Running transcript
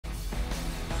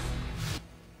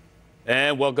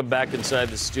And welcome back inside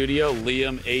the studio.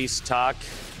 Liam, Ace, Tock,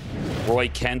 Roy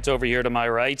Kent over here to my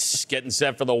right, getting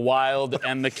set for the Wild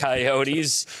and the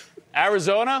Coyotes.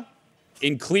 Arizona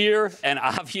in clear and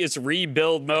obvious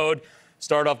rebuild mode.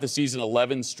 Start off the season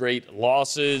 11 straight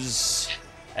losses.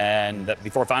 And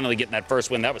before finally getting that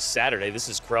first win, that was Saturday. This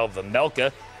is Krell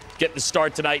Vejmelka getting the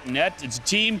start tonight in net. It's a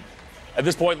team at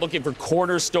this point looking for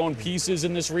cornerstone pieces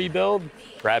in this rebuild.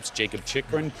 Perhaps Jakob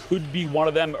Chychrun could be one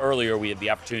of them. Earlier, we had the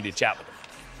opportunity to chat with him.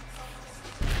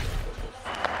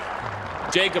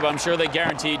 Jakob, I'm sure they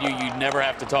guaranteed you'd never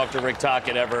have to talk to Rick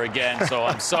Tocchet ever again, so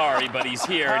I'm sorry, but he's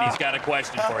here and he's got a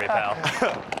question for you, pal.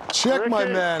 Chick, my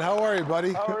man. How are you,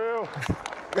 buddy? How are you?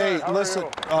 Hey, listen,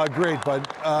 great, bud.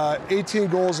 18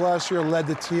 goals last year, led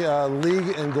the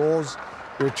league in goals.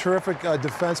 You're a terrific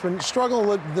defenseman.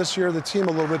 Struggling this year, the team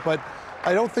a little bit, but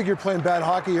I don't think you're playing bad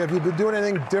hockey. Have you been doing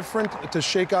anything different to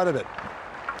shake out of it?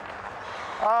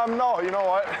 No, you know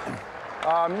what?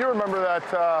 You remember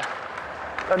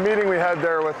that meeting we had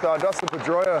there with Dustin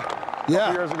Pedroia a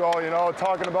few years ago, you know,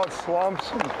 talking about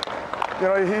slumps. And, you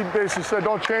know, he basically said,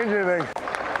 don't change anything.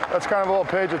 That's kind of a little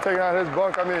page of taking out his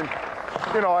bunk. I mean,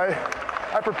 you know,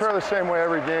 I prepare the same way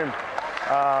every game.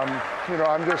 You know,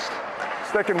 I'm just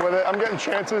sticking with it. I'm getting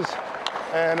chances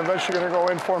and eventually going to go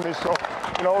in for me. So,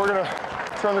 you know, we're going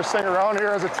to turn this thing around here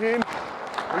as a team.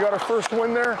 We got our first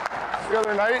win there the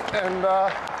other night, and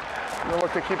we'll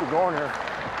look to keep it going here.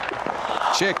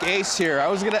 Chick, Ace here. I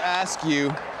was going to ask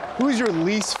you, who's your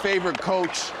least favorite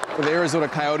coach for the Arizona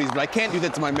Coyotes? But I can't do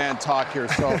that to my man Tock here.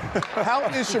 So how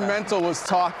instrumental was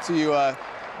Tock to you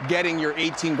getting your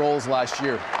 18 goals last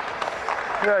year?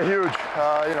 Yeah, huge.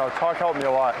 You know, Tock helped me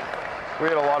a lot. We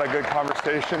had a lot of good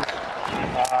conversations.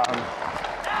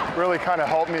 Really kind of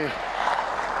helped me,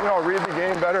 you know, read the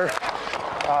game better.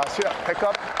 See that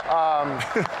pickup?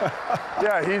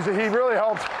 Yeah, he really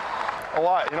helped a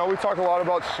lot. You know, we talk a lot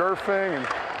about surfing and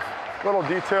little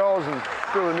details and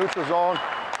through the neutral zone.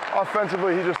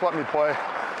 Offensively, he just let me play,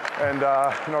 and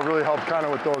you know, really helped kind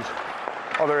of with those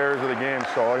other areas of the game.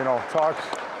 So, you know, Tock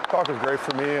was great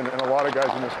for me and a lot of guys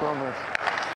in this room here.